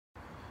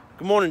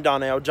Good morning,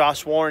 Donnell.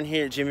 Josh Warren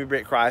here at Jimmy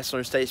Britt Chrysler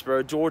in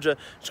Statesboro, Georgia.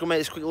 Just going to make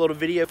this quick little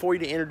video for you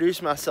to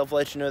introduce myself,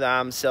 let you know that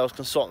I'm a sales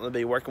consultant that'll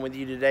be working with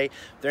you today.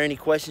 If there are any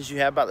questions you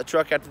have about the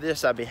truck after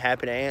this, I'd be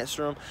happy to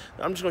answer them.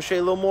 I'm just going to show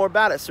you a little more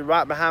about it. So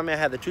right behind me, I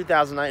have the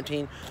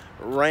 2019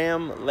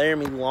 Ram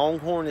Laramie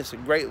Longhorn. It's a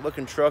great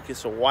looking truck.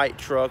 It's a white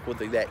truck with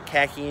that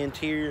khaki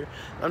interior.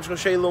 I'm just going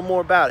to show you a little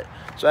more about it.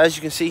 So as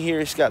you can see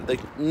here, it's got the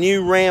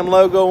new Ram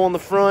logo on the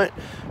front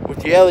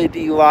with your LED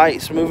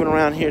lights. Moving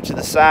around here to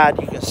the side,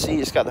 you can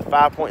see it's got the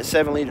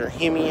 5.7 liter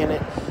Hemi in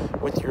it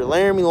with your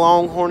Laramie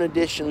Longhorn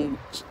Edition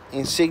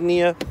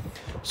insignia.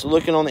 So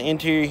looking on the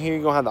interior here,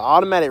 you're going to have the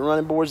automatic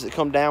running boards that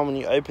come down when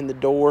you open the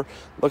door.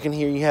 Looking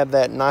here, you have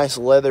that nice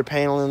leather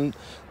paneling,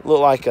 look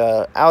like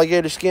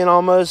alligator skin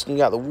almost. And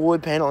you got the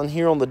wood paneling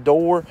here on the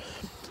door.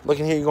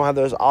 Looking here, you're going to have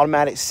those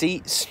automatic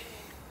seats.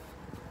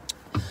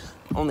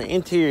 On the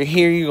interior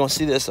here, you're going to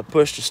see this a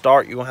push to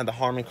start. You're going to have the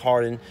Harman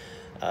Kardon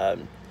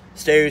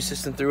stereo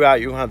system throughout.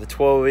 You're going to have the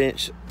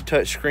 12-inch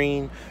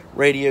touchscreen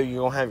radio. You're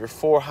going to have your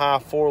 4 high,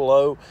 4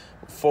 low,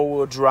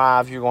 4-wheel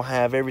drive. You're going to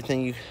have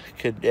everything you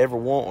could ever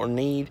want or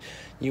need.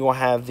 You're going to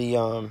have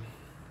the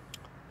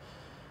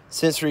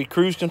sensory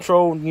cruise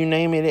control. You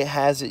name it, it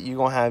has it. You're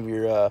going to have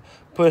your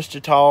push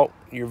to talk,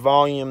 your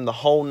volume, the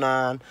whole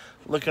nine.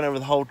 Looking over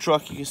the whole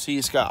truck, you can see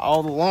it's got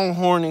all the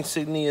Longhorn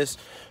insignias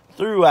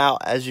throughout,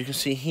 as you can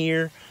see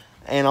here,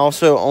 and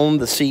also on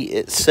the seat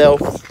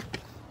itself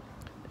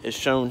is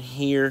shown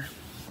here.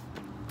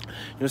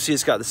 You'll see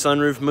it's got the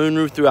sunroof,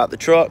 moonroof throughout the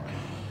truck.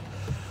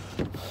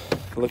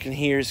 Looking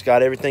here, it's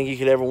got everything you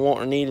could ever want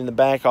or need in the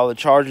back, all the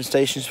charging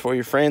stations for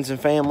your friends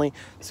and family.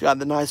 It's got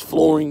the nice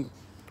flooring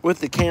with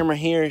the camera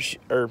here,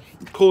 or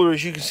cooler,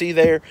 as you can see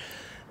there.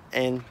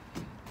 And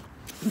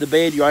the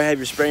bed, you already have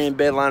your spray-in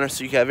bed liner,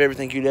 so you can have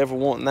everything you'd ever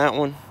want in that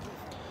one,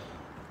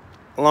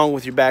 along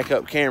with your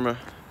backup camera.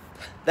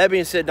 That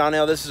being said,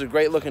 Donnell, this is a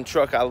great looking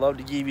truck. I'd love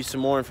to give you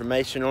some more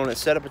information on it.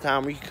 Set up a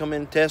time where you can come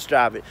in and test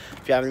drive it.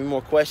 If you have any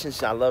more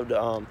questions, I'd love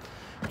to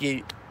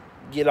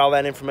get all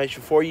that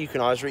information for you. You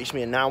can always reach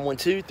me at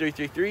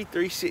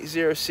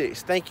 912-333-3606.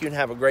 Thank you and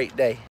have a great day.